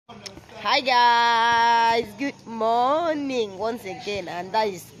Hi guys, good morning once again, and that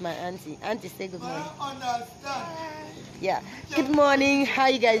is my auntie. Auntie, say good morning. Yeah, good morning. How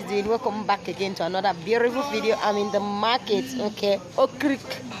you guys doing? Welcome back again to another beautiful video. I'm in the market. Okay, Okrik.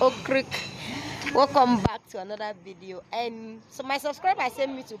 Welcome back to another video. And so my subscriber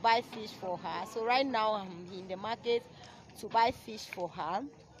sent me to buy fish for her. So right now I'm in the market to buy fish for her.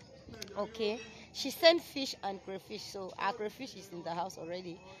 Okay, she sent fish and crayfish, so our crayfish is in the house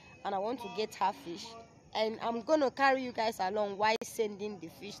already, and I want to get her fish, and I'm gonna carry you guys along while sending the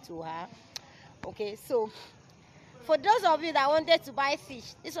fish to her. Okay, so for those of you that wanted to buy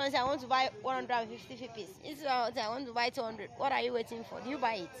fish, this one says I want to buy 150 rupees. This one says I want to buy 200. What are you waiting for? Do you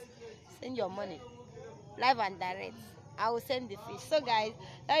buy it? Send your money live and direct. I will send the fish. So guys,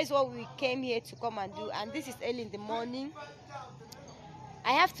 that is what we came here to come and do, and this is early in the morning.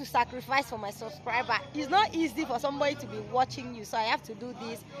 I have to sacrifice for my subscriber. It's not easy for somebody to be watching you, so I have to do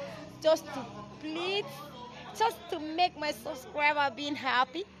this just to please, just to make my subscriber being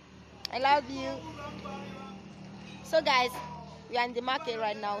happy. I love you. So guys, we are in the market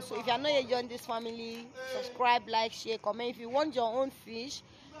right now, so if you are not yet joined this family, subscribe, like, share, comment. If you want your own fish,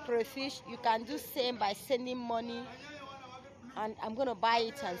 crayfish, you can do same by sending money, and I'm gonna buy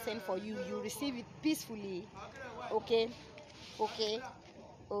it and send for you. You receive it peacefully.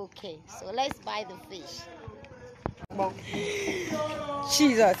 Okay, so let's buy the fish.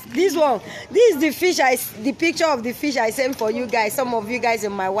 Jesus, this is the fish. The picture of the fish I sent for you guys. Some of you guys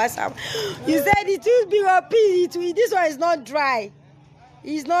in my WhatsApp, you said it will be a piece. This one is not dry.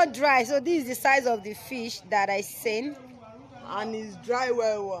 It's not dry. So this is the size of the fish that I sent, and it's dry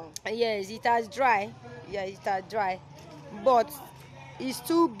well. Yes, it has dry. Yeah, it has dry, but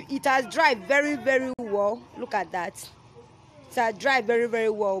it has dry very, very well. Look at that. It has dry very, very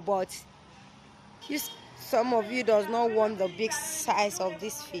well, but some of you does not want the big size of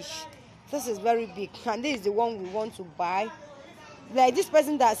this fish. This is very big, and this is the one we want to buy. Like this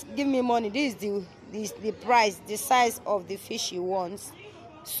person that's giving me money, this is the price, the size of the fish he wants.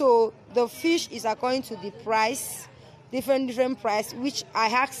 So the fish is according to the price, different price, which I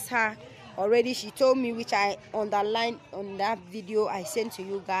asked her already. She told me, which I underlined on that video I sent to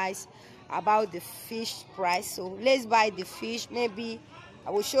you guys about the fish price. So let's buy the fish. Maybe I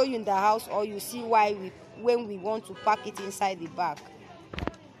will show you in the house, or you see when we want to pack it inside the bag.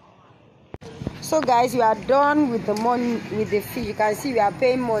 So guys, we are done with the money, with the fish. You can see we are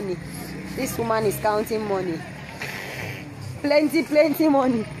paying money. This woman is counting money. Plenty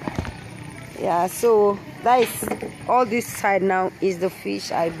money. Yeah, so that is all. This side now is the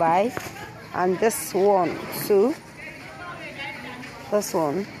fish I buy, and this one too. This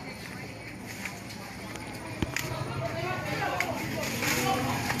one.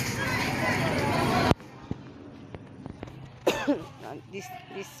 And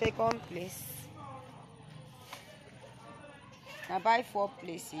this second place. I buy 4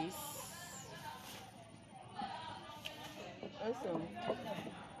 places. Awesome.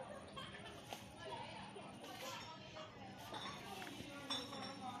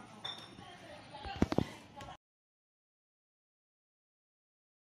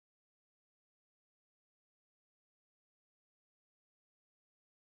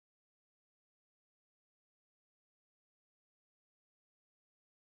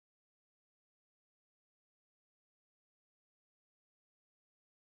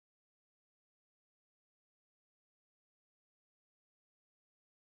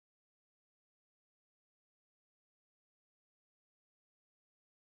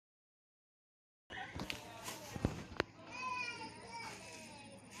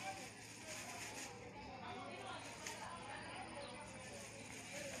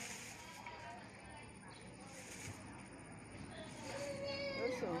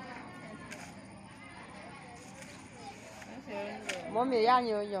 Mommy, ya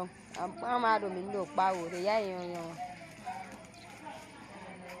yo. I'm out of me look power. The ya yo.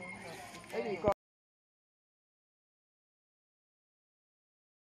 There you go.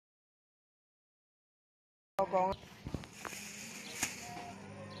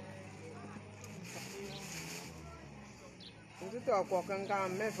 Itu aku kan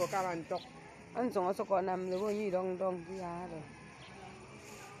kami fokaran tok. Anh sống ở con nằm rồi bao nhiêu đông cái giá rồi.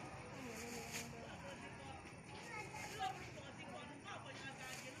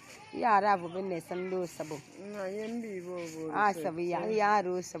 Ya ra vừa bên này sân đô sabo. Ngayon bibo. Ah, sabi ya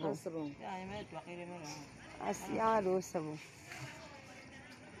ro sabo. Ya ro sabo.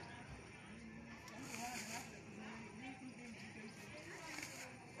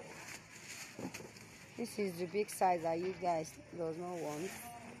 This is the big size that you guys does not want.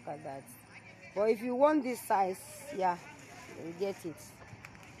 Look at that. But if you want this size, yeah, you get it.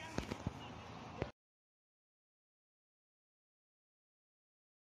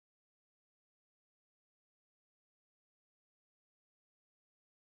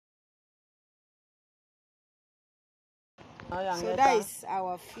 So that is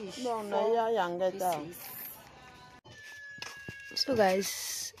our fish. So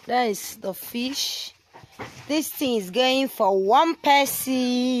guys, that is the fish. This thing is going for one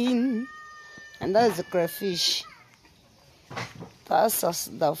person, and that is the crayfish. That's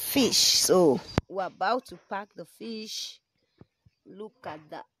the fish. So we're about to pack the fish. Look at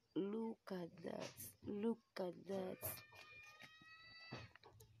that. Look at that. Look at that.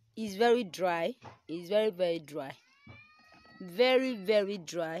 It's very dry. It's very, very dry. Very, very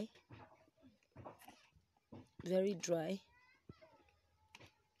dry. Very dry.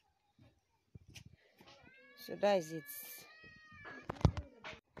 So that is it.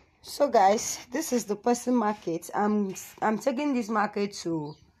 So guys, this is the person market. I'm taking this market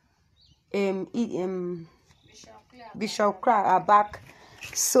to Bishop Kra Abak.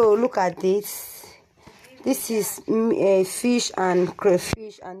 So look at this. This is fish and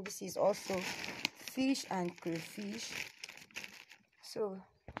crayfish, and this is also fish and crayfish. So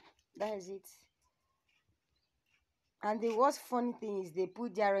that is it. And the worst funny thing is they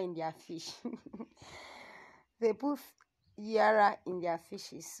put Yara in their fish. They put Yara in their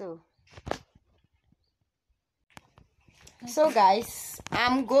fishes. So guys,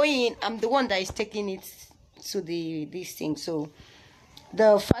 I'm the one that is taking it to this thing. So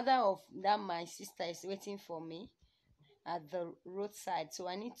the father of that my sister is waiting for me at the roadside. So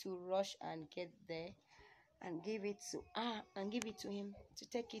I need to rush and get there and give it to him to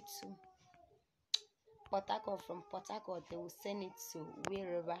take it to Port Harcourt. From Port Harcourt, they will send it to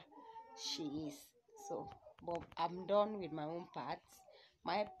wherever she is. So, but I'm done with my own part.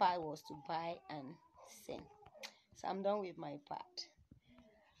 My part was to buy and send. So I'm done with my part.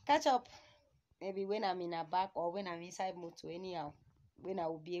 Catch up maybe when I'm in a back or when I'm inside motor, anyhow, when I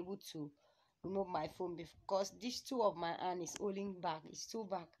will be able to remove my phone, because this two of my hand is holding back. It's too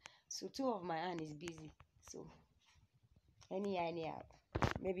back. So two of my hand is busy. So anyhow,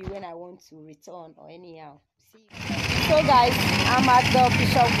 maybe when I want to return or anyhow. See. So guys, I'm at the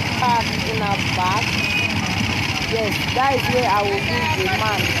Bishop Park in our back. Yes, that is where I will give the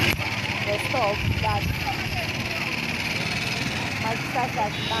man the stuff that my sister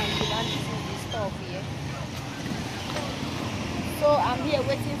has landed, and this is the stuff here. So I'm here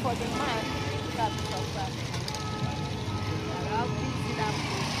waiting for the man to start the shop. How busy that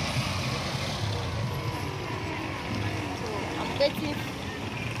place. So I'm waiting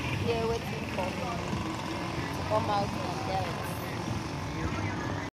for him to come out.